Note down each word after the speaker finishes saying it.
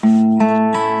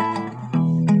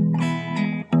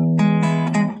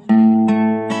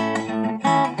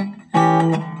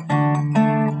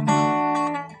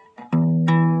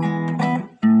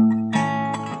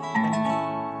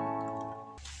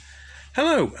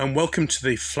and welcome to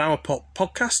the Flower Pot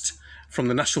Podcast from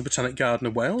the National Botanic Garden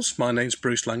of Wales. My name's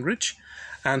Bruce Langridge,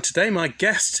 and today my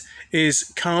guest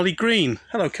is Carly Green.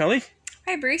 Hello, Carly.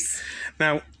 Hi, Bruce.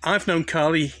 Now, I've known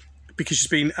Carly because she's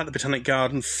been at the Botanic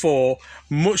Garden for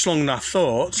much longer than I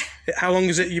thought. How long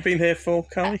is it you've been here for,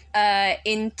 Carly?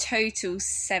 In total,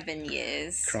 7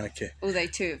 years. Crikey. Although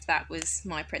 2 of that was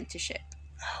my apprenticeship.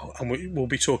 Oh, and we'll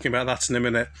be talking about that in a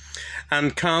minute.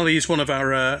 And Carly is one of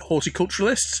our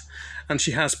horticulturalists, and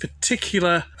she has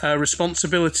particular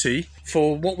responsibility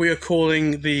for what we are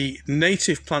calling the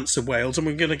native plants of Wales, and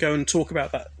we're going to go and talk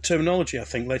about that terminology, I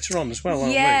think, later on as well, aren't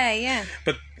we? Yeah.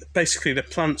 But basically the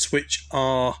plants which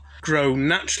are grown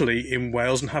naturally in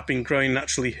Wales and have been growing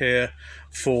naturally here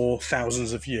for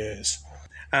thousands of years,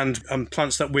 and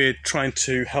plants that we're trying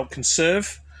to help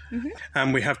conserve. Mm-hmm.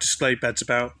 And we have display beds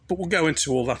about, but we'll go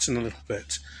into all that in a little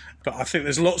bit. But I think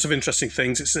there's lots of interesting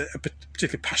things. It's a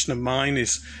particular passion of mine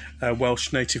is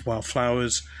Welsh native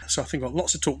wildflowers. So I think we've got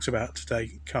lots of talks about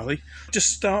today, Carly.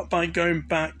 Just start by going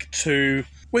back to,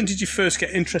 when did you first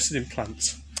get interested in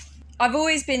plants? I've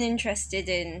always been interested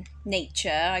in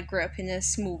nature. I grew up in a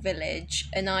small village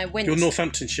and I went... You're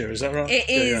Northamptonshire, is that right? It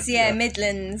is, yeah,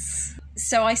 Midlands.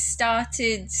 So I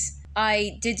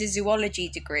did a zoology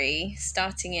degree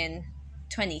starting in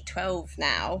 2012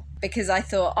 now, because I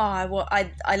thought,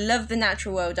 I love the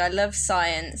natural world, I love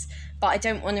science, but I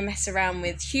don't want to mess around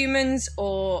with humans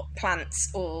or plants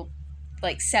or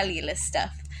like cellular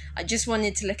stuff. I just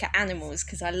wanted to look at animals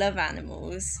because I love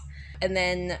animals. And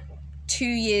then 2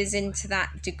 years into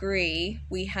that degree,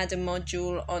 we had a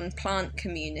module on plant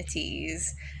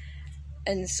communities,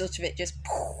 and sort of it just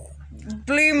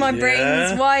blew my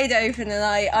brains wide open, and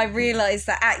I realised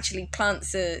that actually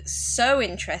plants are so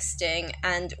interesting,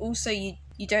 and also you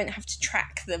don't have to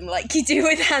track them like you do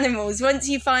with animals. Once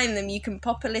you find them, you can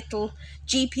pop a little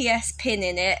GPS pin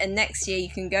in it, and next year you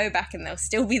can go back and they'll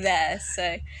still be there.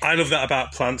 So I love that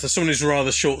about plants. As someone who's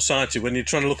rather short-sighted, when you're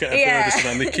trying to look at a bird or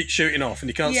something, they keep shooting off and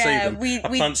you can't see them. A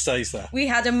plant stays there. We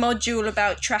had a module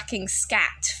about tracking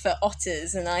scat for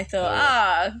otters, and I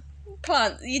thought,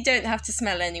 plant, you don't have to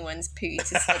smell anyone's poo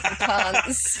to study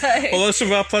plants. So. Although some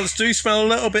of our plants do smell a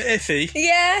little bit iffy.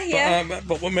 Yeah.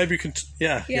 But maybe we can...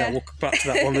 we'll come back to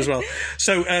that one as well.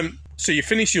 So you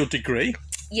finished your degree.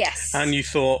 Yes. And you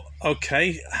thought,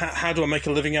 okay, how do I make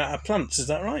a living out of plants? Is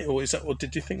that right? Or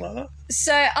did you think like that?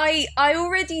 So I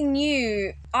already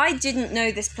knew... I didn't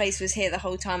know this place was here the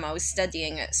whole time I was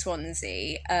studying at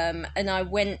Swansea. And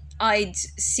I'd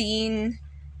seen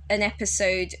an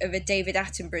episode of a David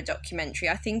Attenborough documentary,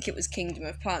 I think it was Kingdom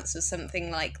of Plants or something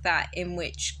like that, in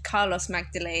which Carlos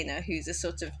Magdalena, who's a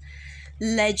sort of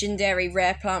legendary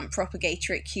rare plant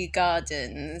propagator at Kew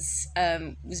Gardens,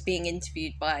 was being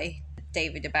interviewed by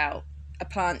David about a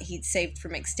plant he'd saved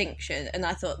from extinction. And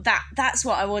I thought, that's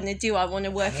what I want to do. I want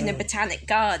to work in a botanic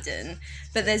garden,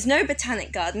 but there's no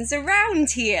botanic gardens around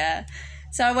here.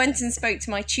 So I went and spoke to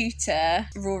my tutor,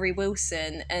 Rory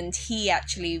Wilson, and he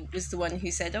actually was the one who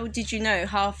said, did you know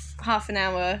half an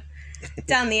hour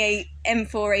down the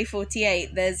M4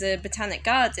 A48 there's a botanic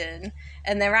garden,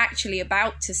 and they're actually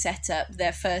about to set up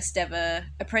their first ever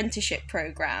apprenticeship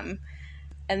programme.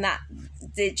 And that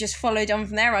it just followed on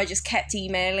from there. I just kept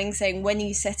emailing saying, when are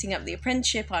you setting up the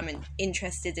apprenticeship? I'm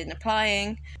interested in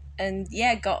applying. And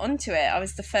got onto it. I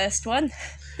was the first one,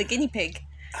 the guinea pig.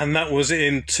 And that was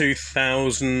in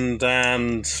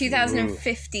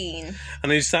 2015.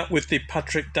 And is that with the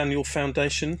Patrick Daniel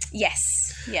Foundation?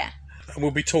 Yes, yeah. And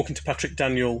we'll be talking to Patrick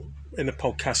Daniel in a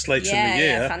podcast later in the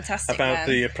year about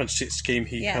the apprenticeship scheme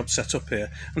he helped set up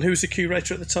here. And who was the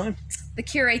curator at the time? The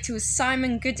curator was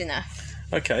Simon Goodenough.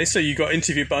 Okay, so you got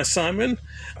interviewed by Simon,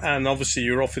 and obviously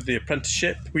you were offered the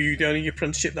apprenticeship. Were you doing your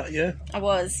apprenticeship that year? I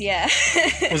was, yeah.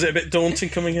 Was it a bit daunting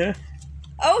coming here?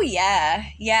 Oh yeah.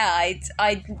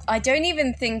 I don't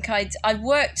even think I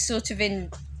worked sort of in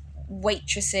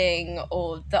waitressing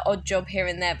or the odd job here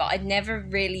and there, but I'd never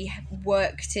really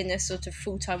worked in a sort of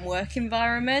full-time work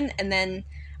environment. And then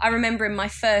I remember in my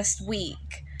first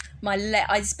week,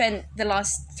 I spent the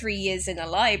last 3 years in a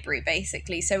library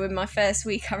basically. So in my first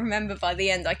week, I remember by the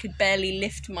end I could barely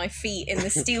lift my feet in the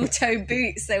steel toe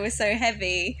boots. They were so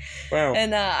heavy. Wow.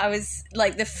 And I was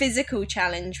like, the physical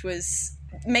challenge was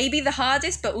maybe the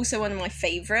hardest, but also one of my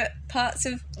favourite parts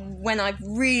of when I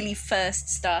really first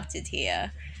started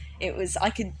here. It was, I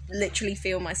could literally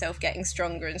feel myself getting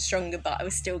stronger and stronger, but I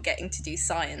was still getting to do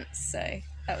science, so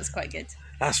that was quite good.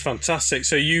 That's fantastic.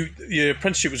 So your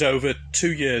apprenticeship was over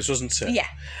 2 years, wasn't it? Yeah.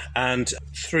 And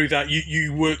through that,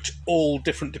 you worked all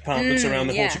different departments around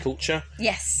the horticulture?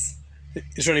 Yes.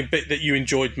 Is there any bit that you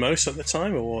enjoyed most at the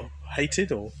time, or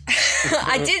hated, or?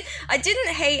 I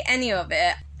didn't hate any of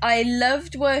it. I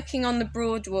loved working on the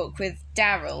Broadwalk with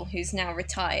Daryl, who's now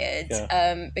retired,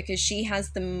 because she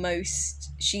has the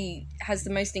most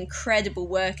incredible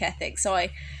work ethic. So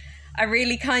I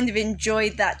really kind of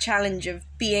enjoyed that challenge of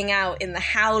being out in the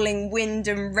howling wind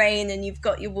and rain, and you've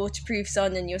got your waterproofs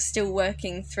on and you're still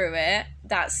working through it.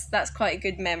 That's quite a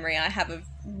good memory I have of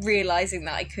realising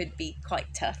that I could be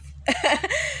quite tough.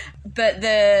 But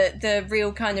the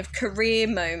real kind of career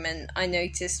moment I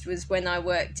noticed was when I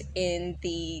worked in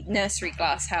the nursery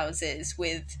glass houses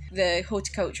with the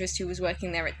horticulturist who was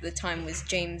working there at the time was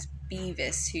James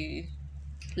Beavis, who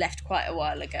left quite a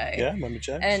while ago. Yeah, remember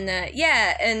James. And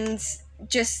and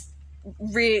just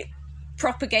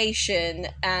propagation,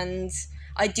 and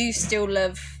I do still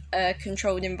love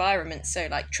controlled environments, so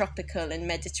like tropical and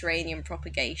Mediterranean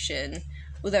propagation.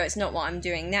 Although it's not what I'm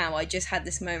doing now, I just had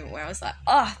this moment where I was like,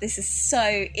 this is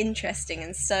so interesting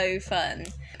and so fun.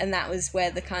 And that was where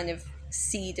the kind of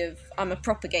seed of, I'm a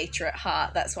propagator at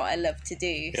heart, that's what I love to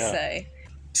do. Yeah.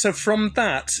 So from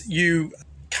that, you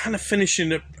kind of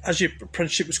finishing up, as your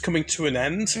apprenticeship was coming to an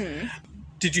end,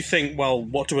 did you think, well,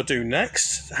 what do I do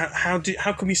next? How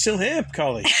come you're still here,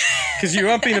 Carly? Because you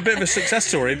have been a bit of a success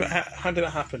story, but how did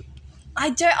that happen?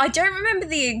 I don't remember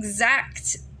the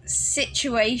exact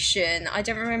situation. I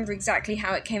don't remember exactly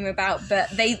how it came about, but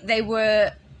they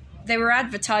were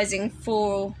advertising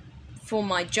for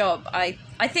my job. I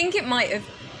think it might have,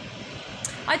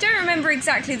 I don't remember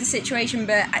exactly the situation,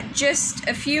 but just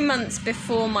a few months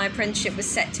before my apprenticeship was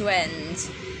set to end,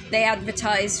 they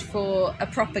advertised for a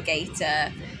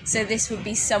propagator. So this would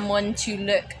be someone to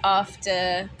look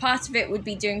after, part of it would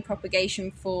be doing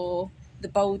propagation for the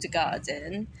Boulder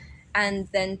Garden, and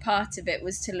then part of it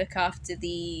was to look after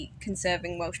the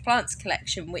Conserving Welsh Plants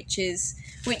collection, which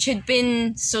had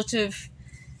been sort of,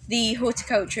 the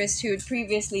horticulturist who had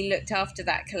previously looked after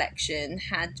that collection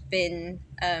had been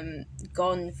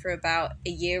gone for about a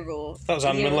year or that was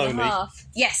Anne Maloney. And a half.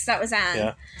 Yes, that was Anne.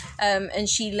 Yeah. And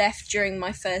she left during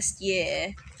my first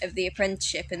year of the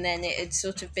apprenticeship, and then it had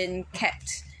sort of been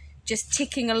kept just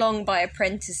ticking along by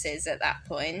apprentices at that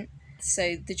point.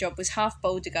 So the job was half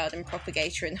Boulder Garden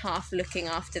propagator and half looking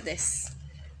after this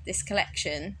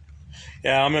collection.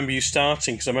 Yeah, I remember you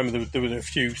starting, because I remember there were a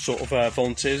few sort of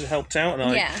volunteers who helped out,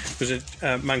 and there was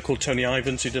a man called Tony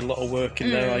Ivans who did a lot of work in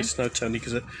there. I used to know Tony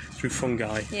through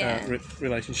fungi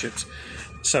relationships.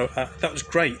 So that was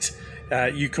great,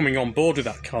 you coming on board with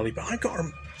that, Carly. But I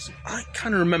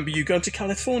kind of remember you going to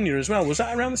California as well. Was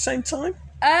that around the same time?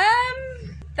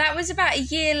 That was about a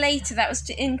year later. That was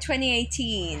in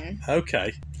 2018.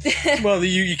 Okay. Well,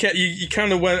 you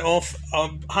kind of went off,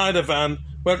 hired a van,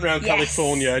 went around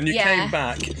California, and you came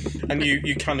back, and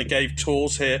you kind of gave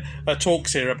talks here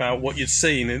about what you'd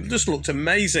seen. It just looked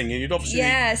amazing, and you'd obviously...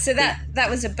 Yeah, so that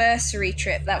was a bursary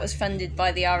trip that was funded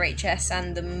by the RHS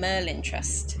and the Merlin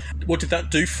Trust. What did that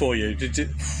do for you? Did it...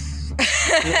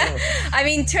 I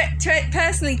mean,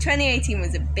 personally, 2018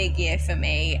 was a big year for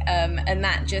me, and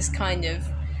that just kind of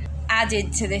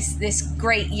added to this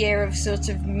great year of sort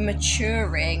of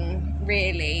maturing,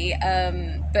 really.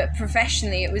 But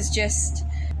professionally, it was just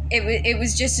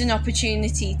an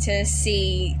opportunity to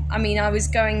see. I mean, I was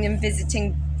going and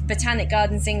visiting botanic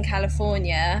gardens in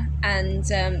California, and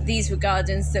these were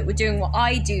gardens that were doing what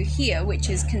I do here, which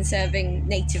is conserving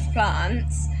native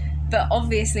plants. But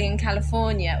obviously in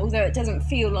California, although it doesn't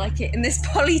feel like it in this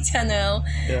polytunnel,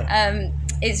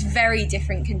 it's very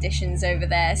different conditions over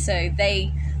there. So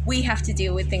we have to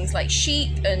deal with things like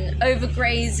sheep and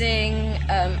overgrazing,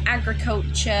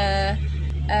 agriculture,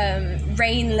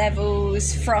 rain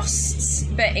levels, frosts.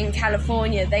 But in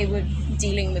California, they were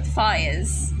dealing with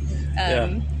fires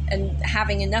and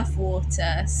having enough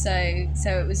water. So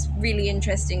it was really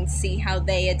interesting to see how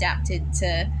they adapted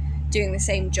to doing the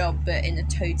same job but in a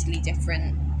totally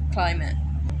different climate.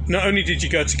 Not only did you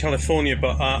go to California,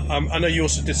 but I know you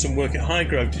also did some work at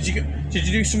Highgrove. Did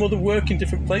you do some other work in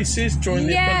different places during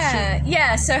the apprenticeship?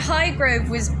 Yeah. So Highgrove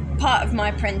was part of my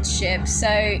apprenticeship. So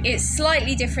it's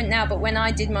slightly different now, but when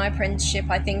I did my apprenticeship,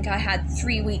 I think I had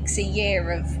 3 weeks a year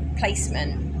of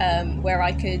placement where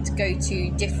I could go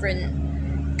to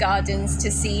different gardens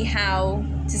to see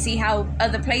how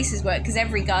other places work, because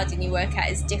every garden you work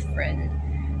at is different.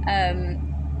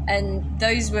 And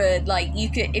those were like,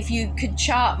 if you could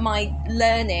chart my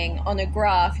learning on a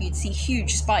graph, you'd see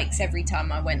huge spikes every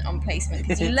time I went on placement,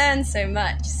 because you learn so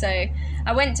much. So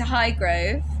I went to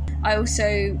Highgrove. I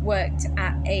also worked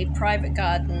at a private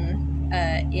garden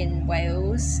in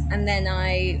Wales, and then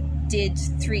I did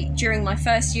during my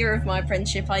first year of my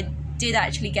apprenticeship, I did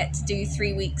actually get to do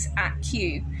 3 weeks at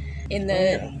Kew in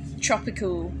the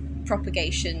tropical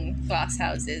propagation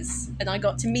glasshouses, and I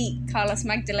got to meet Carlos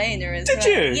Magdalena as well.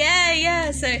 Did you?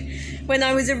 Yeah. So when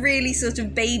I was a really sort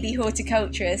of baby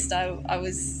horticulturist, I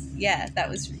was, that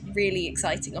was really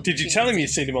exciting. Did you tell him you'd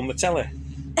seen him on the telly?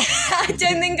 I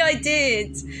don't think I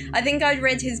did. I think I'd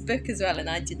read his book as well, and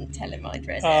I didn't tell him I'd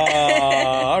read it.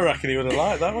 I reckon he would have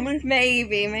liked that, wouldn't he?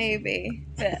 Maybe.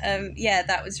 But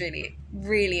that was really,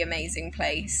 really amazing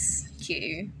place,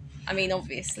 Kew. I mean,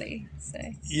 obviously. So.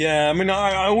 Yeah, I mean,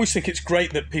 I always think it's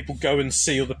great that people go and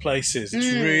see other places. It's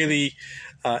really,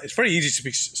 it's very easy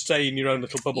to stay in your own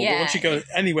little bubble. But once you go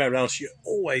anywhere else, you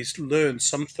always learn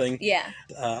something. Yeah.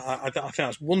 I think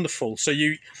that's wonderful. So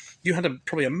you had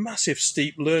probably a massive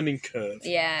steep learning curve.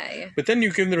 Yeah. But then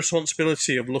you're given the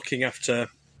responsibility of looking after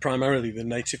primarily the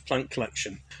native plant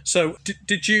collection. So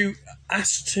did you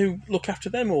ask to look after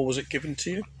them, or was it given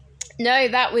to you? No,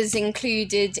 that was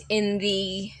included in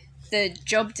the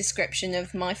job description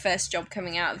of my first job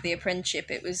coming out of the apprenticeship.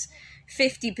 It was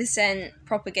 50%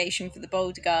 propagation for the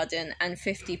Boulder Garden and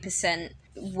 50%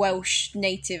 Welsh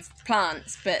native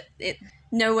plants, but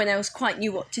no one else quite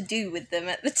knew what to do with them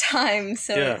at the time,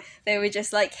 so they were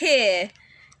just like, here,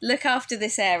 look after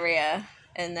this area,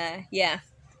 and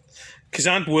because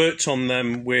I'd worked on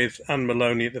them with Anne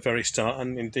Maloney at the very start,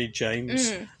 and indeed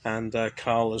James and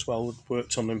Carl as well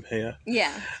worked on them here.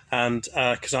 Yeah. And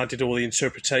because I did all the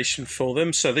interpretation for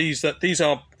them, so these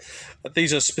are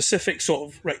specific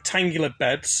sort of rectangular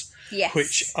beds,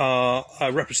 which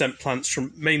represent plants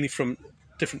mainly from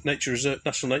different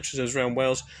national nature reserves around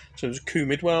Wales. So there was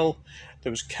Cwm Idwal,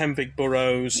 there was Kenfig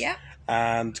Burrows,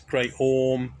 and Great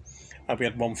Orme. We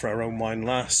had one for our own wine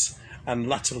lass. And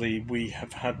latterly, we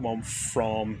have had one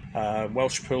from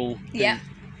Welshpool. Yeah,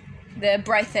 the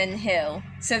Brythen Hill.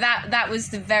 So that was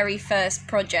the very first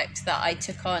project that I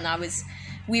took on.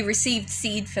 We received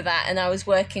seed for that, and I was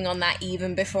working on that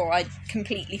even before I'd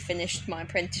completely finished my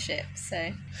apprenticeship.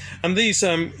 So, and these,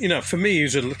 for me,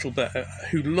 who's a little bit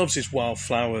who loves his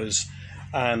wildflowers,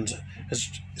 and has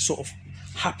sort of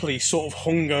happily sort of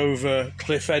hung over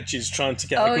cliff edges trying to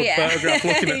get a good photograph,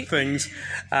 looking at things,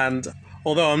 and.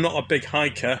 Although I'm not a big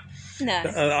hiker,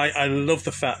 I love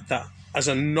the fact that as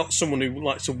not someone who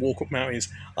likes to walk up mountains,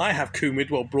 I have Cwm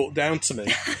Idwal brought down to me,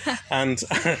 and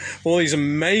all these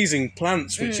amazing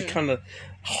plants which are kind of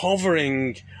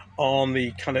hovering on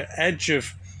the kind of edge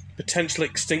of potential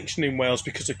extinction in Wales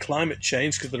because of climate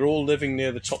change, because they're all living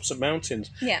near the tops of mountains.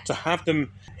 Yeah. To have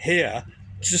them here.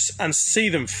 And see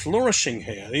them flourishing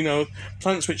here,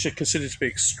 plants which are considered to be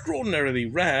extraordinarily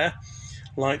rare,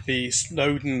 like the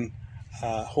Snowdon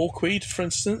hawkweed, for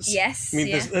instance. Yes. I mean,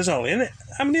 there's only in it.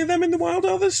 How many of them in the wild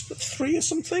are there? 3 or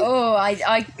something? Oh,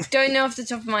 I don't know off the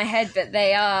top of my head, but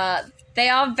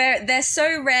they're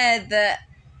so rare that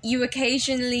you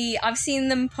occasionally, I've seen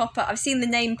them pop up. I've seen the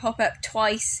name pop up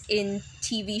twice in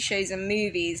TV shows and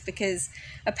movies, because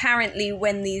apparently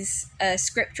when these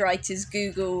script writers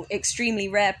Google extremely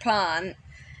rare plant,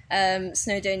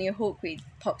 Snowdonia hawkweed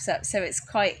pops up. So it's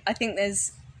I think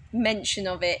there's mention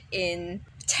of it in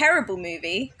terrible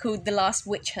movie called The Last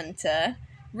Witch Hunter.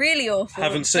 Really awful.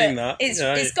 Haven't seen that.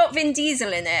 It's got Vin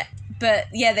Diesel in it, but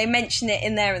they mention it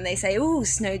in there and they say, "Oh,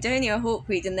 Snowdonia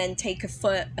hawkweed," and then take a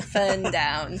fern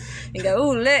down and go,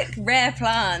 "Oh, look, rare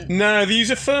plant." No, they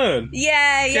use a fern.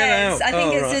 Yeah. I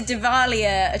think it's a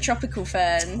Divalia, a tropical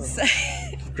fern. So.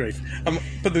 Grief.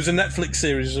 But there's a Netflix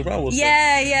series as well, wasn't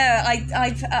there? Yeah.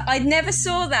 I never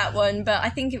saw that one, but I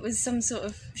think it was some sort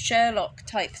of Sherlock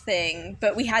type thing.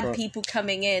 But we had people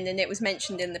coming in, and it was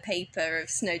mentioned in the paper of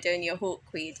Snowdonia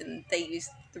hawkweed, and they used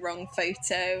the wrong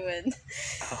photo, and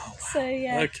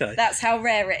so that's how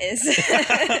rare it is.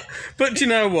 But you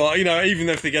know what? Even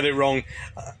if they get it wrong.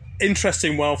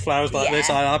 Interesting wildflowers like this,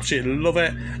 I absolutely love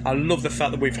it. I love the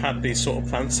fact that we've had these sort of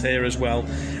plants here as well,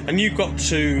 and you've got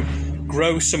to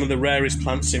grow some of the rarest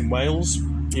plants in Wales.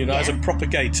 As a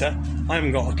propagator, I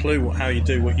haven't got a clue how you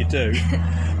do what you do,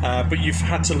 but you've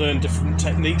had to learn different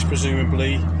techniques,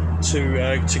 presumably,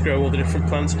 to grow all the different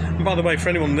plants. And by the way, for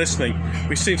anyone listening,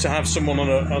 we seem to have someone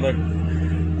on a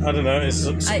I don't know, it's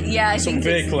some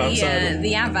vehicle outside.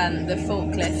 The Avant, the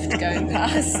forklift going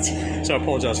past. So I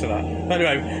apologise for that. But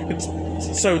anyway,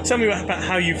 so tell me about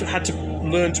how you've had to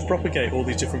learn to propagate all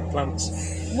these different plants.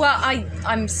 Well,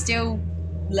 I'm still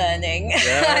learning.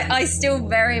 Yeah. I still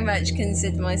very much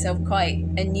consider myself quite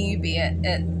a newbie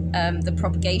at the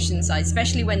propagation side,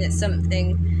 especially when it's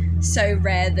something so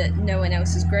rare that no one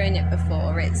else has grown it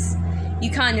before. You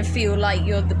kind of feel like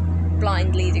you're the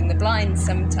blind leading the blind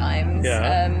sometimes.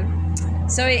 Yeah.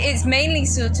 So it's mainly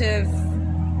sort of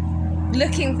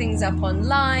looking things up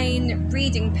online,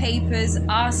 reading papers,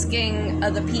 asking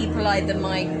other people, either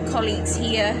my colleagues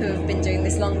here who have been doing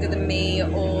this longer than me,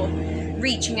 or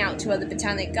reaching out to other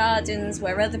botanic gardens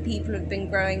where other people have been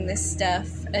growing this stuff.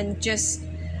 And just,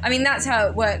 I mean, that's how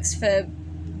it works for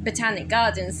botanic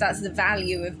gardens. That's the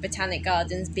value of botanic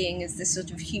gardens being as this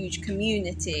sort of huge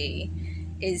community,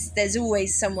 is there's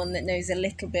always someone that knows a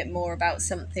little bit more about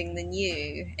something than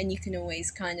you, and you can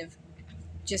always kind of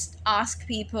just ask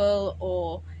people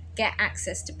or get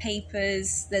access to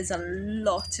papers. There's a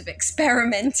lot of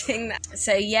experimenting.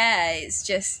 So yeah, it's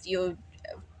just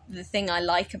the thing I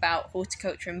like about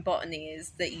horticulture and botany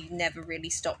is that you never really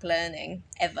stop learning,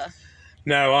 ever.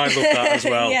 No, I love that as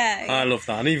well. Yeah. I love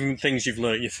that. And even things you've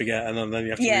learnt, you forget, and then you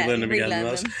have to relearn them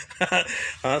again.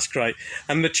 That's great.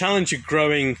 And the challenge of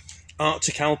growing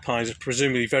Arctic alpines is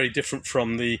presumably very different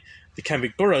from the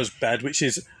Kenfig Burrows bed, which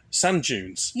is sand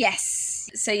dunes. Yes.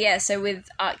 So with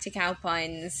Arctic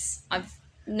alpines, I've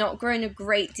not grown a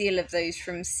great deal of those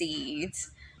from seed,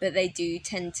 but they do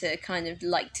tend to kind of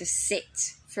like to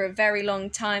sit for a very long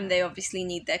time. They obviously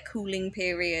need their cooling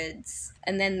periods.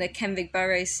 And then the Kenfig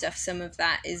Burrows stuff, some of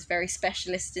that is very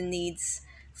specialist and needs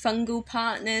fungal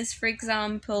partners, for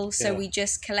example. So we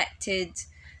just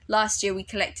last year we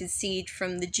collected seed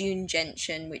from the June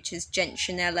gentian, which is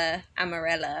Gentianella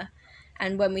amarella.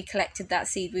 And when we collected that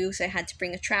seed, we also had to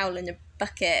bring a trowel and a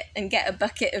bucket and get a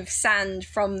bucket of sand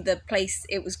from the place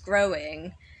it was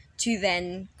growing to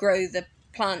then grow the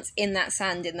plants in that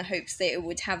sand in the hopes that it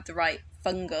would have the right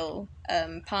fungal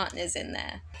partners in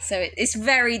there. So it's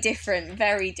very different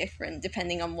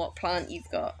depending on what plant you've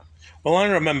got. Well, I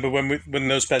remember when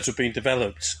those beds were being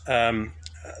developed,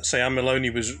 say Anne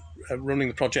Maloney was running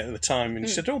the project at the time, and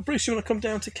he said, "Oh, Bruce, you want to come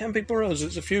down to Kenfig Burrows?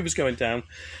 There's a few of us going down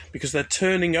because they're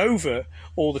turning over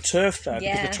all the turf there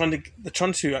because they're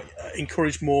trying to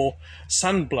encourage more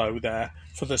sand blow there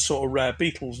for the sort of rare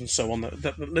beetles and so on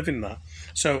that live in there."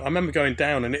 So I remember going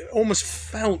down, and it almost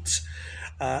felt,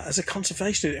 as a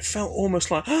conservationist, it felt almost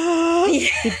like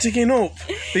you're digging up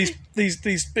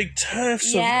these big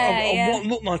turfs of what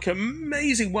looked like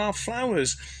amazing wild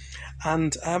flowers.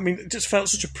 And I mean, it just felt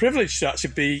such a privilege to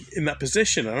actually be in that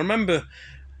position. And I remember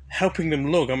helping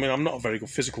them look. I mean, I'm not a very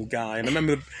good physical guy, and I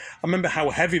remember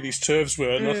how heavy these turfs were,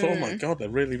 and I thought, oh my God, they're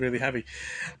really, really heavy.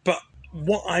 But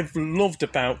what I've loved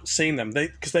about seeing them,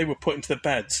 because they were put into the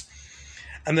beds,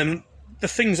 and then the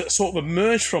things that sort of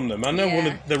emerged from them. I know one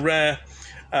of the rare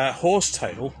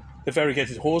horsetail, the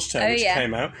variegated horsetail, which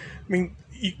came out. I mean,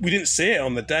 we didn't see it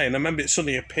on the day, and I remember it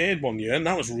suddenly appeared one year, and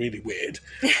that was really weird.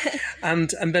 and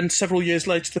then several years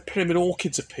later, the pyramid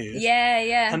orchids appeared.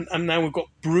 And now we've got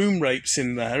broom rapes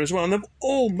in there as well, and they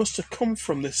all must have come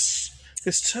from this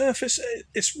turf.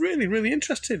 It's really, really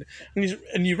interesting.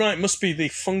 And you're right, it must be the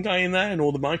fungi in there and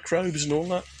all the microbes and all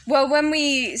that. Well,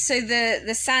 the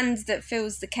sand that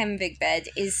fills the Kenfig bed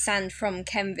is sand from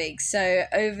Kenfig. So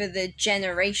over the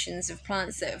generations of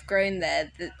plants that have grown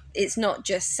there, it's not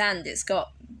just sand, it's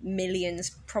got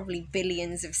millions, probably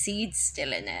billions of seeds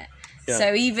still in it. Yeah.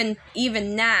 So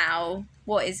even now,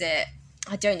 what is it?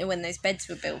 I don't know when those beds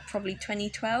were built, probably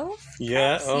 2012?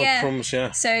 Crumbs,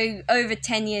 yeah. So over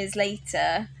 10 years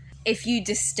later, if you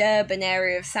disturb an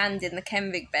area of sand in the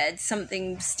Kenfig bed,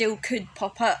 something still could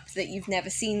pop up that you've never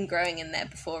seen growing in there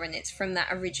before, and it's from that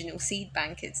original seed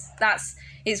bank.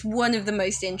 It's one of the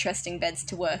most interesting beds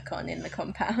to work on in the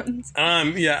compound.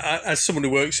 As someone who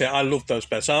works here, I love those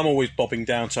beds. I'm always bobbing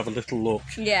down to have a little look.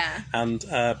 Yeah. And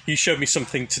you showed me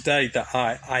something today that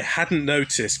I hadn't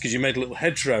noticed, because you made a little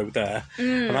hedgerow there,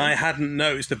 and I hadn't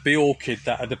noticed the bee orchid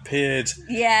that had appeared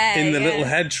in the little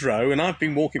hedgerow, and I've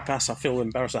been walking past, I feel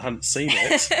embarrassed I hadn't seen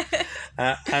it.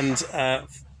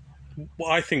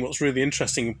 What's really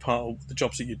interesting in part of the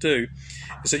jobs that you do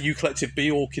is that you collected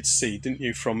bee orchid seed, didn't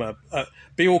you? From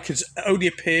bee orchids only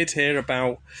appeared here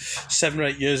about 7 or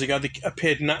 8 years ago. They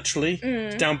appeared naturally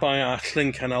down by our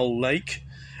Llyn Canal Lake,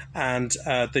 and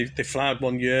they flowered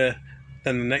one year.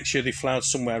 Then the next year they flowered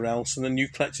somewhere else, and then you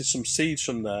collected some seeds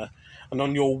from there. And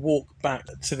on your walk back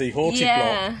to the horti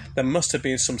block, there must have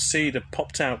been some seed that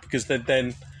popped out, because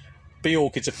then bee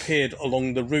orchids appeared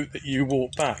along the route that you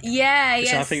walked back. Which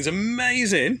I think is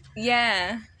amazing.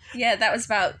 That was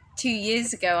about 2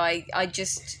 years ago. I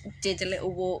just did a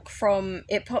little walk from,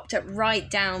 it popped up right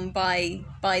down by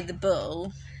the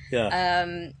bull.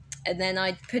 And then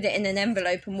I put it in an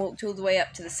envelope and walked all the way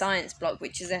up to the science block,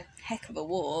 which is a heck of a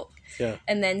walk. Yeah.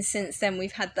 And then since then,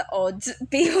 we've had the odd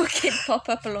bee orchid pop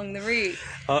up along the route.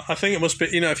 I think it must be,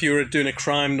 if you were doing a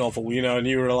crime novel, and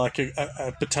you were like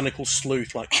a botanical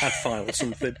sleuth, like Cadfael or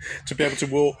something, to be able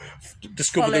to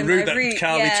discover Follow the route my that route,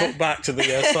 Carly yeah. took back to the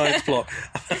science plot.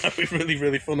 That'd be really,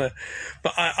 really funny.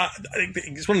 But I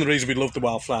think it's one of the reasons we love the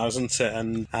wildflowers, isn't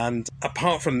it? And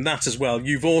apart from that as well,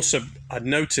 you've also, I'd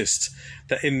noticed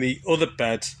that in the other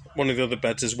bed, one of the other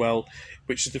beds as well,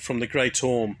 which is from the Great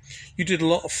Orme, you did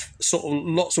lots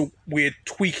of weird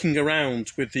tweaking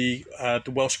around with the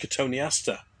Welsh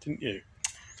Cotoneaster, didn't you?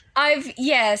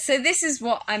 So this is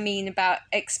what I mean about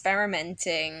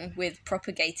experimenting with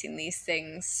propagating these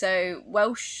things. So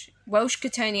Welsh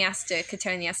Cotoneaster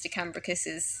cambricus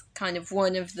is kind of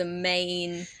one of the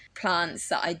main plants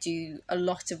that I do a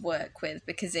lot of work with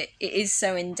because it is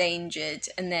so endangered,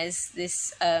 and there's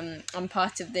this I'm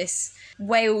part of this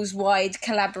Wales-wide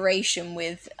collaboration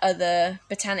with other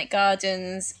botanic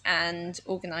gardens and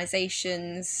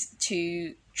organisations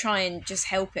to try and just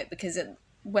help it, because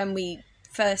when we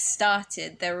first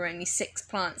started there were only 6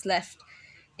 plants left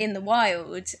in the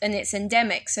wild, and it's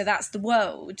endemic, so that's the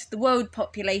world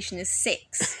population is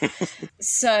 6.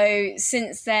 So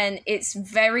since then it's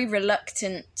very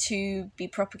reluctant to be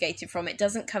propagated from. It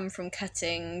doesn't come from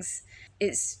cuttings,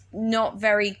 it's not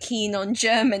very keen on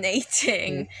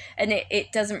germinating, and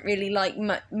it doesn't really like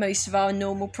most of our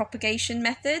normal propagation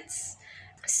methods.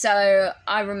 So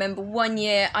I remember one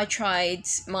year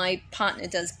my partner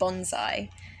does bonsai,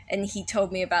 and he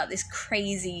told me about this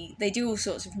crazy, they do all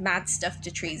sorts of mad stuff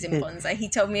to trees in bonsai. He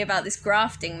told me about this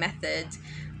grafting method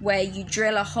where you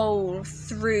drill a hole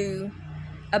through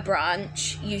a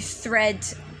branch, you thread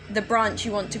the branch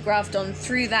you want to graft on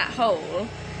through that hole,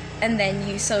 and then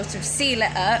you sort of seal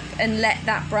it up and let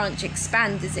that branch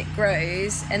expand as it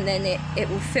grows, and then it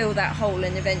will fill that hole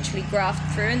and eventually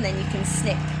graft through, and then you can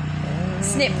snip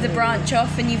the branch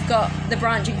off, and you've got the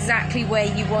branch exactly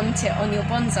where you want it on your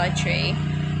bonsai tree.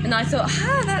 And I thought,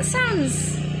 that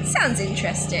sounds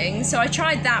interesting. So I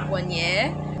tried that one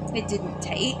year. It didn't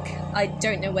take. I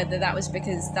don't know whether that was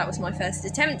because that was my first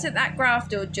attempt at that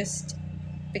graft, or just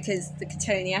because the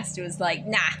Cotoneaster was like,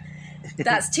 nah,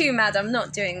 that's too mad, I'm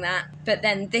not doing that. But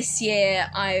then this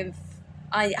year I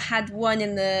had one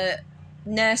in the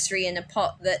nursery in a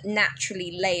pot that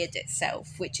naturally layered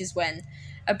itself, which is when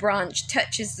a branch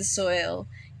touches the soil,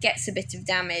 gets a bit of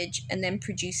damage, and then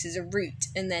produces a root,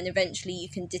 and then eventually you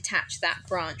can detach that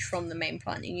branch from the main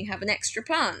plant and you have an extra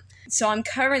plant. So I'm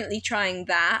currently trying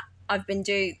that.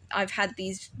 I've had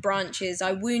these branches,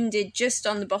 I wounded just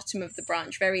on the bottom of the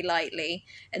branch very lightly,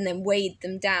 and then weighed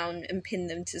them down and pinned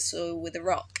them to soil with a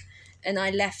rock. And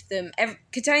I left them,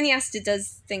 Cotoneaster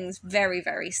does things very,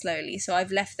 very slowly, so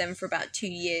I've left them for about 2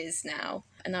 years now,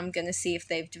 and I'm going to see if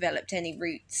they've developed any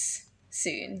roots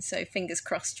soon, so fingers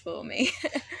crossed for me.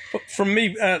 But from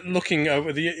me looking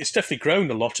over it's definitely grown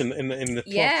a lot in the plot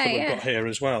that we've got here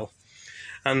as well.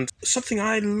 And something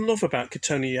I love about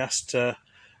Cotoneaster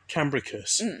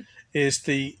cambricus is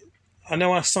I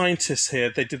know our scientists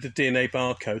here, they did the DNA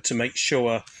barcode to make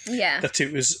sure that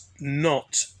it was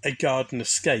not a garden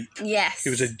escape. Yes. It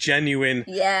was a genuine,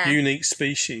 unique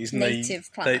species. And native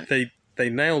plant. They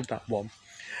nailed that one.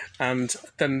 And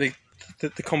then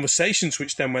the conversations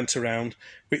which then went around,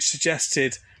 which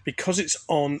suggested, because it's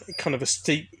on kind of a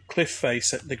steep cliff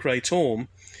face at the Great Orme,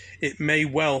 it may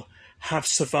well have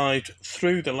survived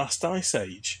through the last ice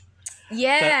age.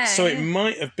 Yeah. So it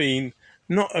might have been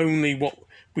not only what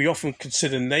we often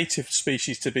consider native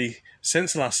species to be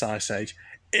since the last ice age,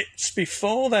 it's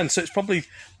before then. So it's probably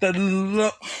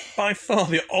by far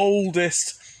the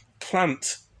oldest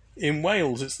plant in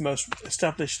Wales. It's the most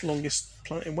established, longest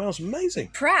plant in Wales. Amazing.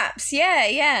 Perhaps,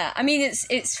 yeah. I mean,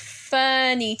 it's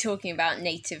funny talking about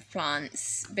native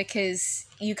plants, because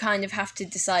you kind of have to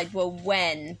decide, well,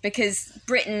 when? Because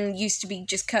Britain used to be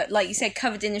just, like you said,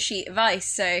 covered in a sheet of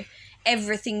ice. So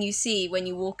everything you see when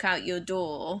you walk out your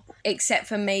door, except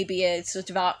for maybe a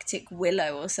sort of Arctic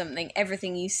willow or something,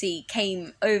 everything you see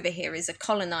came over here as a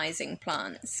colonising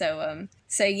plant. So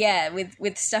yeah,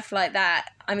 with stuff like that,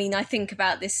 I mean, I think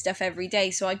about this stuff every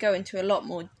day, so I go into a lot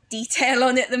more detail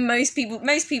on it than most people.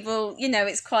 Most people,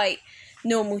 it's quite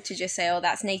normal to just say, oh,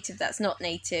 that's native, that's not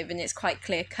native, and it's quite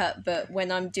clear cut. But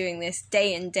when I'm doing this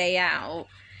day in, day out,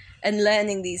 and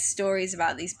learning these stories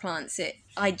about these plants,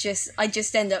 I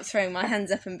just end up throwing my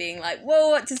hands up and being like, whoa,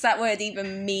 what does that word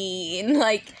even mean?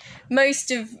 Like,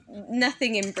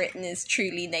 nothing in Britain is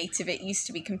truly native. It used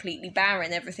to be completely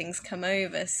barren. Everything's come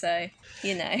over, so,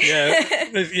 you know.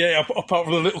 Yeah, apart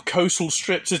from the little coastal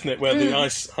strips, isn't it, where the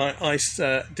ice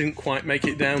didn't quite make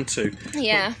it down to.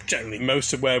 Yeah. But generally,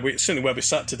 most of certainly where we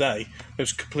sat today, it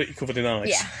was completely covered in ice.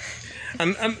 Yeah.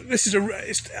 And this is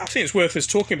I think it's worth us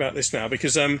talking about this now,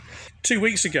 because 2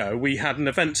 weeks ago we had an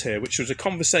event here, which was a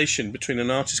conversation between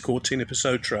an artist called Tina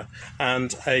Pasotra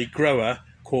and a grower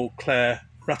called Claire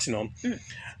Ratinon.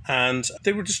 And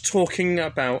they were just talking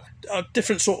about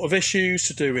different sort of issues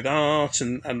to do with art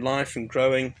and life and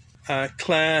growing.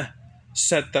 Claire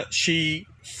said that she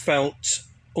felt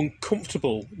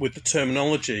uncomfortable with the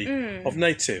terminology of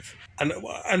native. And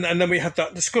then we had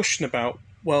that discussion about,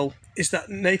 well, is that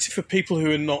native for people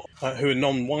who are not who are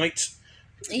non-white?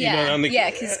 Yeah,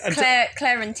 because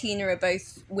Claire and Tina are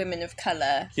both women of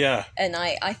colour. Yeah. And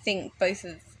I think both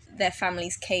of their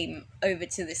families came over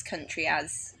to this country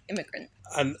as immigrants.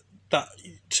 And that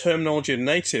terminology of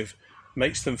native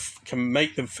can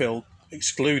make them feel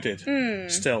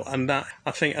excluded still. And that,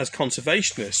 I think, as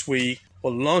conservationists, we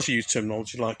will largely use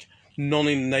terminology like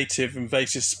non-native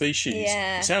invasive species.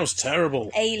 Yeah. It sounds terrible.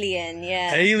 Alien,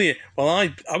 yeah. Alien. Well,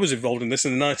 I was involved in this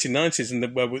in the 1990s,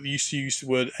 and where we used to use the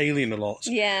word alien a lot.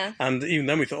 Yeah. And even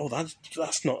then we thought,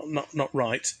 that's not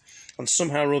right. And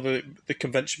somehow or other the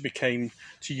convention became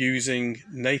to using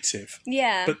native.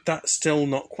 Yeah. But that's still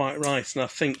not quite right. And I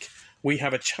think we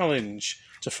have a challenge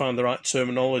to find the right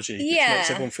terminology which makes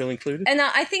everyone feel included. And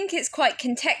I think it's quite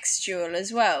contextual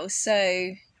as well.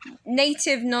 So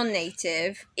native,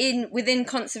 non-native, within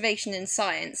conservation and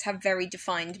science have very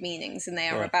defined meanings, and they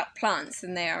are about plants,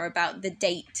 and they are about the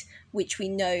date which we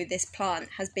know this plant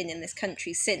has been in this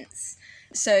country since.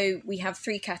 So we have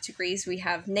 3 categories. We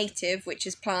have native, which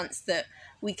is plants that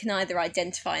we can either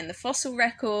identify in the fossil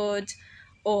record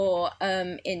or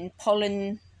in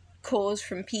pollen cores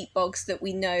from peat bogs that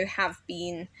we know have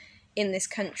been in this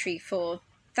country for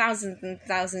thousands and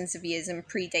thousands of years and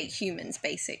predate humans,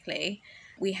 basically.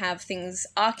 We have things,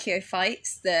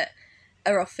 archaeophytes, that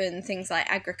are often things like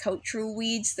agricultural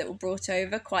weeds that were brought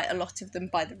over, quite a lot of them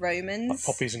by the Romans. Like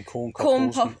poppies and corn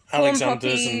cockles and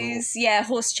Alexanders. Poppies, yeah,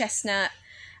 horse chestnut.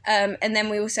 And then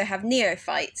we also have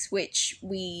neophytes, which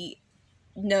we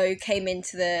know came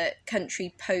into the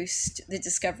country post the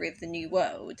discovery of the New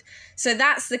World. So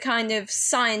that's the kind of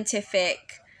scientific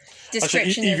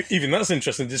description. Actually, even that's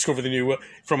interesting to discover the New World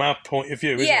from our point of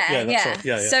view, isn't it?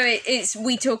 Yeah. So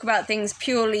we talk about things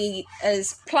purely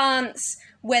as plants,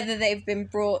 whether they've been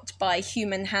brought by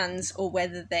human hands or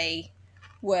whether they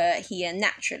were here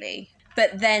naturally.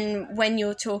 But then when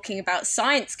you're talking about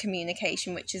science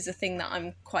communication, which is a thing that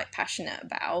I'm quite passionate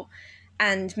about,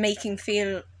 and making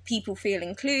people feel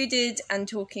included, and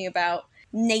talking about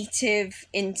native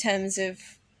in terms of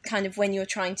kind of when you're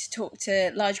trying to talk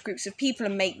to large groups of people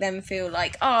and make them feel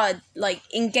like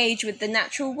engage with the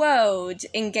natural world,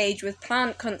 engage with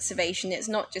plant conservation. It's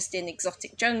not just in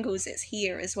exotic jungles, it's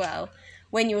here as well.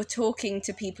 When you're talking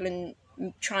to people and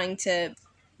trying to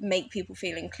make people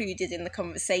feel included in the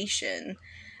conversation,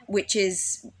 which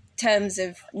is terms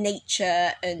of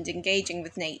nature and engaging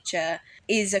with nature,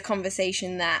 is a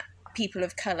conversation that people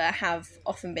of colour have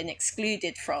often been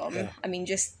excluded from. Yeah. I mean,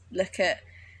 just look at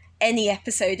any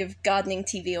episode of gardening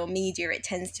TV or media, it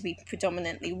tends to be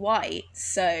predominantly white.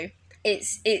 So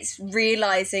it's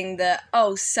realising that,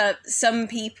 so some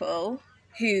people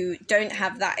who don't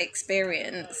have that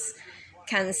experience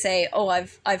can say,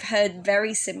 I've heard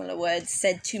very similar words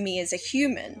said to me as a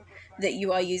human that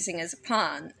you are using as a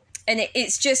plant. And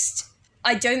it's just,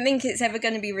 I don't think it's ever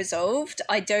going to be resolved.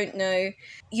 I don't know,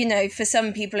 for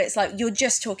some people it's like, you're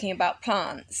just talking about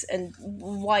plants and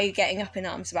why are you getting up in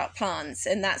arms about plants?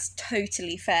 And that's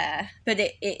totally fair. But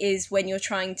it is when you're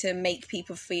trying to make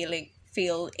people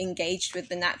feel engaged with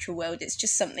the natural world, it's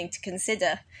just something to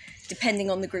consider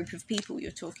depending on the group of people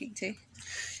you're talking to.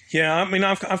 Yeah, I mean,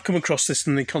 I've come across this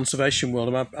in the conservation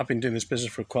world. I've been doing this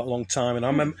business for quite a long time, and I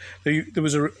remember there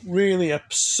was a really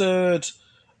absurd,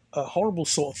 horrible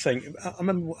sort of thing. I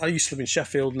remember I used to live in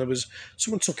Sheffield, and there was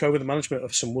someone took over the management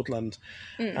of some woodland,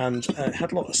 and it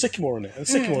had a lot of sycamore in it. And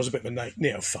sycamore is a bit of a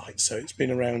neophyte, so it's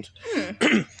been around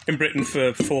in Britain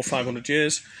for 400 or 500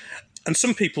 years. And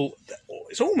some people,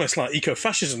 it's almost like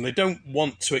eco-fascism. They don't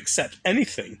want to accept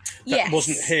anything that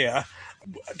wasn't here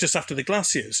just after the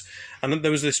glaciers. And then there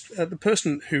was this, the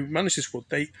person who managed this wood,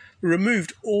 they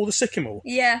removed all the sycamore.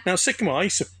 Yeah. Now, sycamore, I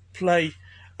used to play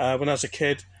when I was a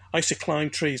kid. I used to climb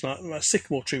trees. Like, a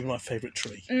sycamore tree was my favourite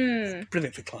tree.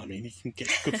 Brilliant for climbing. You can get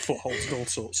good footholds and all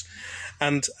sorts.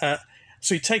 And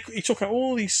so you took out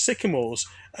all these sycamores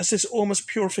as this almost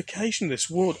purification of this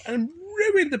wood and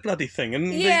ruined the bloody thing. And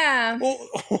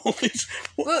all these,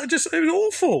 it was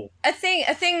awful. A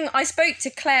thing. I spoke to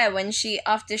Claire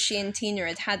after she and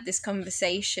Tina had this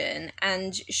conversation,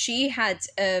 and she had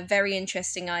a very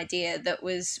interesting idea that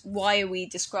was, why are we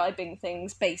describing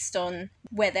things based on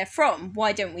where they're from?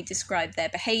 Why don't we describe their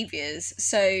behaviours?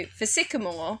 So for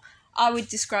sycamore, I would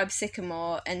describe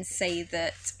sycamore and say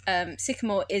that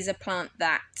sycamore is a plant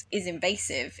that is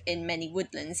invasive in many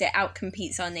woodlands. It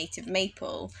outcompetes our native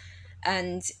maple,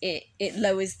 and it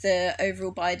lowers the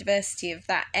overall biodiversity of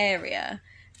that area.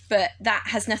 But that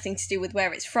has nothing to do with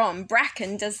where it's from.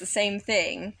 Bracken does the same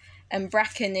thing, and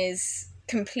bracken is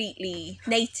completely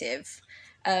native,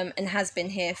 and has been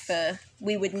here for,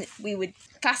 we would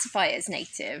classify it as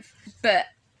native. But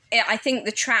I think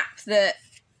the trap that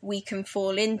we can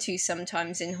fall into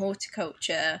sometimes in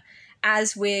horticulture,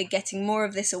 as we're getting more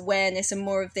of this awareness and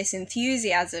more of this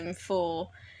enthusiasm for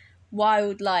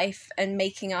wildlife and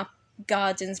making our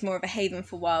gardens more of a haven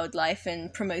for wildlife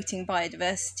and promoting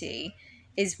biodiversity,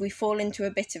 is we fall into a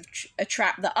bit of a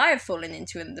trap that I have fallen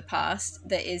into in the past,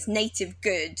 that is native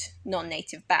good,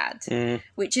 non-native bad,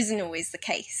 which isn't always the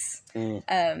case.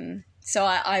 So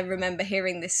I remember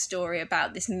hearing this story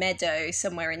about this meadow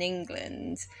somewhere in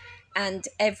England, and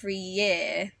every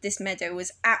year this meadow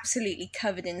was absolutely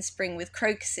covered in spring with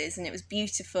crocuses, and it was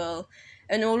beautiful.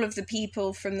 And all of the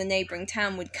people from the neighbouring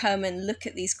town would come and look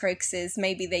at these crocuses.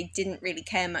 Maybe they didn't really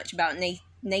care much about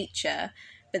nature,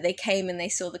 but they came and they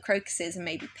saw the crocuses and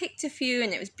maybe picked a few,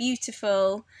 and it was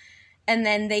beautiful. And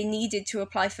then they needed to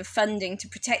apply for funding to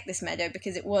protect this meadow,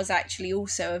 because it was actually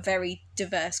also a very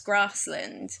diverse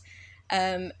grassland.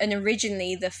 And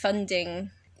originally the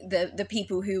funding, the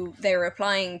people who they were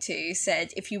applying to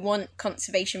said, if you want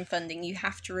conservation funding, you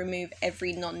have to remove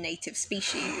every non-native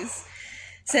species.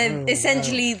 So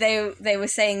essentially they were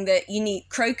saying that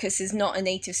crocus is not a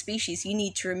native species, you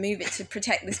need to remove it to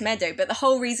protect this meadow. But the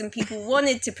whole reason people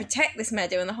wanted to protect this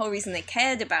meadow, and the whole reason they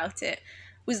cared about it,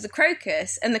 was the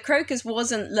crocus. And the crocus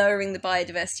wasn't lowering the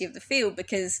biodiversity of the field,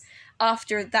 because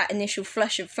after that initial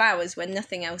flush of flowers, when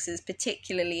nothing else is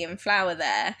particularly in flower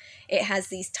there, it has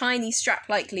these tiny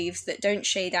strap-like leaves that don't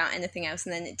shade out anything else,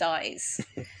 and then it dies.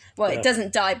 Well, it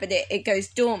doesn't die, but it goes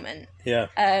dormant. Yeah.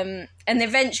 And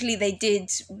eventually they did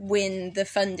win the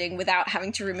funding without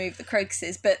having to remove the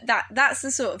crocuses. But that's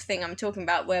the sort of thing I'm talking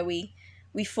about, where we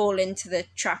fall into the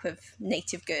trap of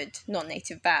native good, not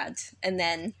native bad. And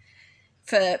then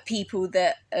for people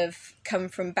that have come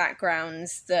from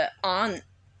backgrounds that aren't,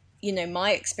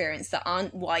 my experience, that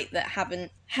aren't white, that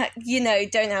haven't,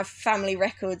 don't have family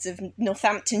records of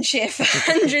Northamptonshire for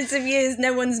hundreds of years,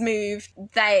 no one's moved,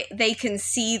 they can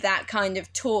see that kind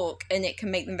of talk, and it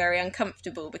can make them very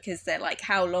uncomfortable, because they're like,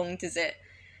 how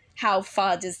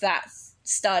far does that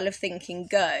style of thinking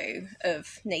go,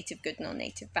 of native good,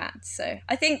 non-native bad? So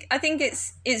I think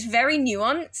it's very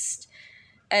nuanced,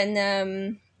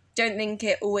 and don't think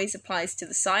it always applies to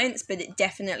the science, but it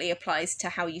definitely applies to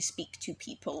how you speak to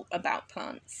people about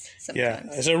plants sometimes.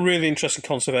 Yeah, it's a really interesting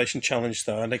conservation challenge,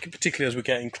 though, and particularly as we're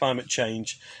getting climate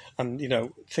change, and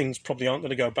things probably aren't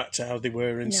going to go back to how they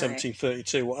were in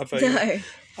 1732, whatever. No.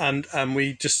 And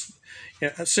we just,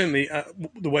 certainly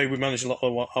the way we manage a lot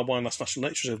of our Wildlife National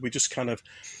Nature Reserve, we just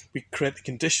we create the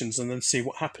conditions and then see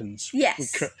what happens.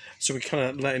 Yes. So we kind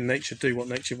of letting nature do what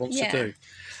nature wants to do.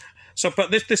 So,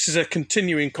 but this is a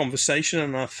continuing conversation,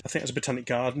 and I think as a Botanic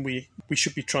Garden, we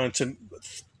should be trying to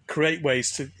create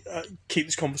ways to keep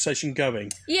this conversation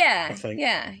going. Yeah, I think.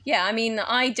 Yeah. I mean,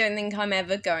 I don't think I'm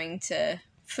ever going to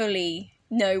fully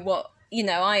know what,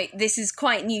 this is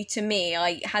quite new to me.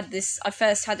 I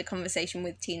first had a conversation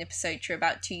with Tina Pasotra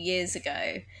about 2 years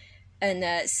ago,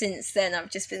 and since then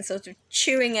I've just been sort of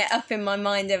chewing it up in my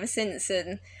mind ever since,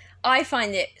 and I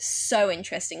find it so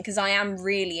interesting, because I am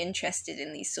really interested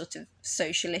in these sort of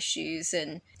social issues,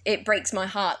 and it breaks my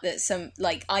heart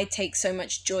that I take so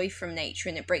much joy from nature,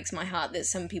 and it breaks my heart that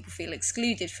some people feel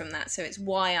excluded from that. So it's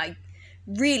why I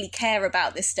really care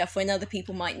about this stuff when other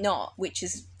people might not, which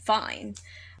is fine.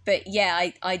 But yeah,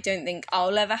 I don't think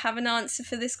I'll ever have an answer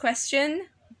for this question.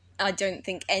 I don't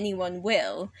think anyone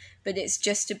will, but it's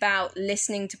just about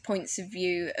listening to points of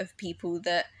view of people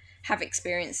that have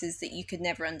experiences that you could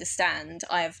never understand.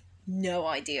 I have no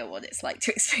idea what it's like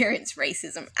to experience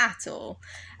racism at all.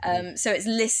 So it's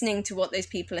listening to what those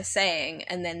people are saying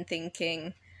and then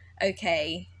thinking,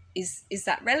 okay, is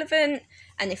that relevant?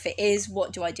 And if it is,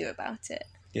 what do I do about it?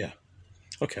 Yeah.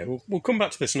 Okay, we'll come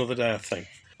back to this another day, I think.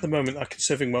 the moment our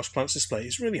Conserving Welsh Plants display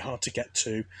is really hard to get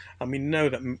to, and we know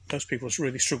that most people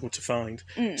really struggle to find.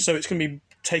 So it's going to be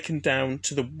taken down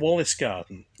to the Wallace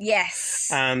Garden. Yes.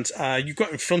 And you've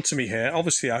got in front of me here,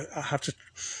 obviously I have to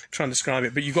try and describe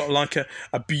it, but you've got like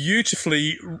a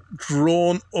beautifully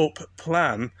drawn up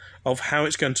plan of how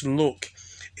it's going to look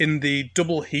in the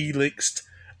double helixed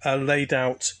laid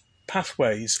out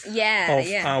pathways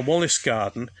of our Wallace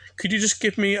Garden. Could you just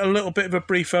give me a little bit of a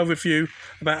brief overview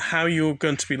about how you're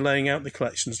going to be laying out the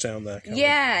collections down there, Kelly?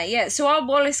 Yeah. So our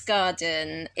Wallace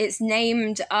Garden, it's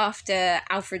named after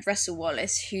Alfred Russel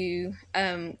Wallace, who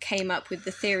came up with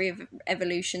the theory of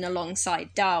evolution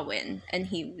alongside Darwin, and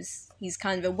he's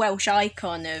kind of a Welsh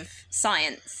icon of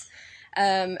science.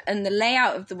 And the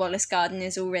layout of the Wallace Garden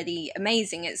is already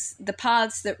amazing. It's the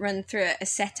paths that run through it are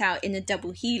set out in a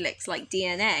double helix like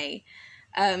DNA.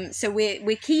 So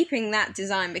we're keeping that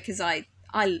design because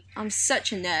I'm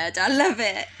such a nerd. I love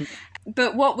it.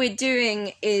 But what we're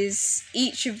doing is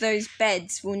each of those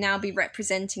beds will now be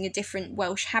representing a different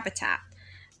Welsh habitat.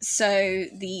 So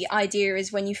the idea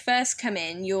is when you first come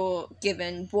in, you're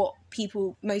given what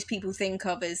most people think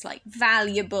of as like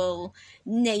valuable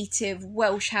native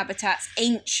Welsh habitats,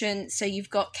 ancient. So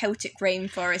you've got Celtic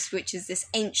rainforest, which is this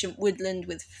ancient woodland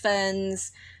with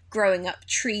ferns growing up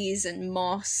trees and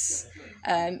moss.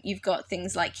 You've got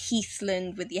things like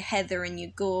heathland with your heather and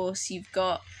your gorse. You've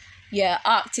got your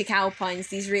Arctic alpines,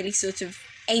 these really sort of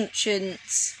ancient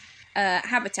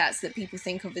habitats that people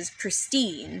think of as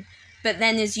pristine. But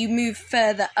then as you move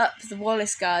further up the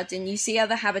Wallace Garden, you see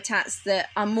other habitats that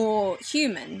are more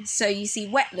human. So you see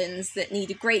wetlands that need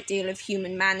a great deal of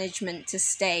human management to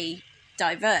stay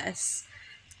diverse.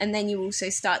 And then you also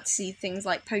start to see things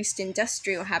like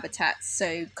post-industrial habitats,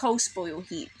 so coal spoil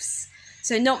heaps.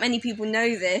 So not many people know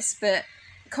this, but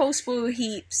coal spoil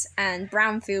heaps and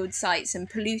brownfield sites and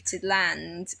polluted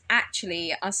land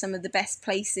actually are some of the best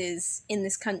places in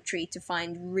this country to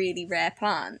find really rare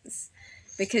plants.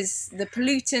 Because the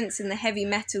pollutants and the heavy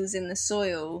metals in the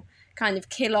soil kind of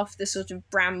kill off the sort of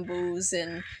brambles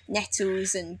and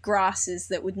nettles and grasses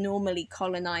that would normally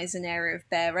colonise an area of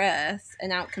bare earth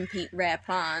and outcompete rare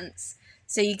plants.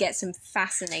 So you get some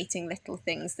fascinating little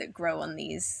things that grow on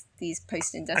these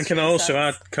post-industrial And can I also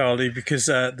sites. add, Carly, because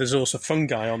there's also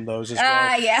fungi on those as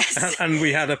well. Yes. And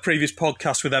we had a previous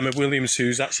podcast with Emma Williams,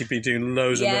 who's actually been doing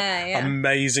loads of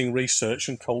amazing research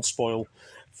on coal spoil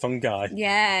fungi.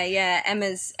 Yeah.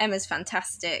 Emma's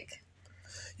fantastic.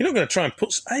 You're not going to try and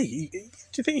put... Hey, do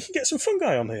you think you can get some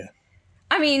fungi on here?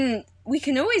 I mean, we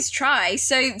can always try.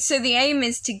 So the aim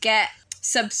is to get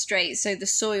substrate, so the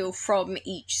soil from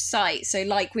each site. So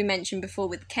like we mentioned before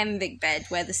with the Kenvig bed,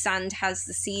 where the sand has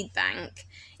the seed bank,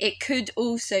 it could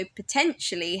also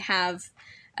potentially have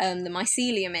the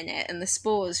mycelium in it and the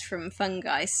spores from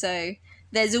fungi. So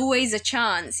there's always a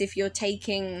chance if you're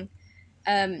taking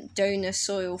donor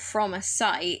soil from a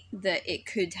site that it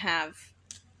could have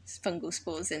fungal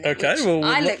spores in it, okay, which well,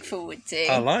 I look forward to.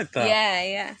 I like that.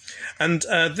 Yeah. And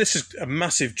this is a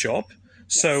massive job.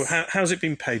 So how's it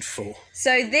been paid for?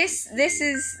 So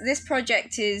this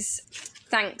project is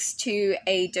thanks to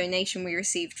a donation we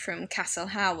received from Castle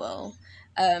Howell,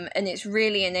 and it's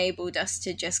really enabled us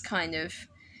to just kind of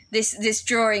this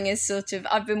drawing is sort of,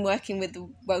 I've been working with the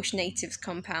Welsh Natives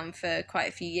compound for quite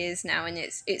a few years now, and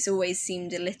it's always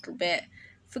seemed a little bit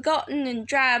forgotten and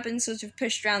drab and sort of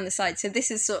pushed around the side. So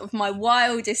this is sort of my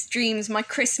wildest dreams, my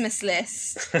Christmas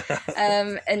list.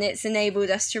 And it's enabled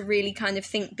us to really kind of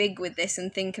think big with this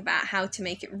and think about how to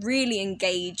make it really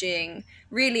engaging,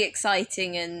 really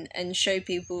exciting, and show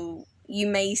people you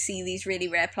may see these really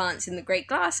rare plants in the Great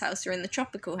Glass House or in the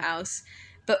Tropical House,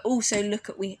 but also look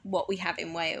at what we have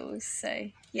in Wales. So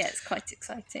yeah, it's quite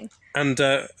exciting. And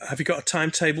have you got a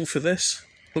timetable for this?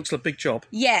 Looks like a big job.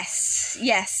 Yes.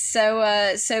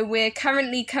 So we're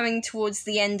currently coming towards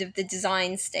the end of the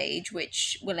design stage,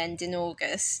 which will end in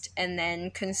August, and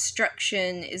then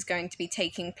construction is going to be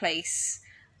taking place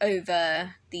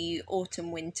over the autumn,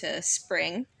 winter,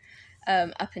 spring,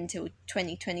 up until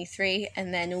 2023,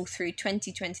 and then all through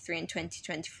 2023 and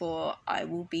 2024, I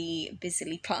will be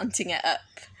busily planting it up.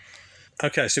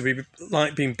 Okay, so we'd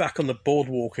like being back on the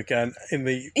boardwalk again in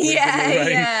the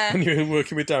rain when you were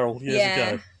working with Daryl years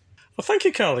ago. Well, thank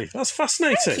you, Carly. That's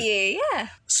fascinating. Thank you, yeah.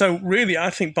 So really, I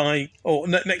think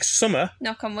next summer,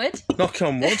 knock on wood,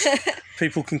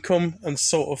 people can come and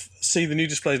sort of see the new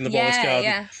displays in the Wallace Garden.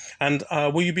 Yeah. And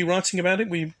will you be writing about it?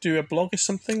 Will you do a blog or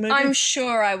something, maybe? I'm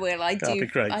sure I will. That'd be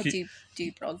great. I do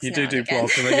blogs. You do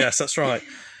blogs, yes, that's right.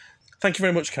 Thank you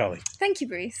very much, Carly. Thank you,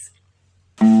 Bruce.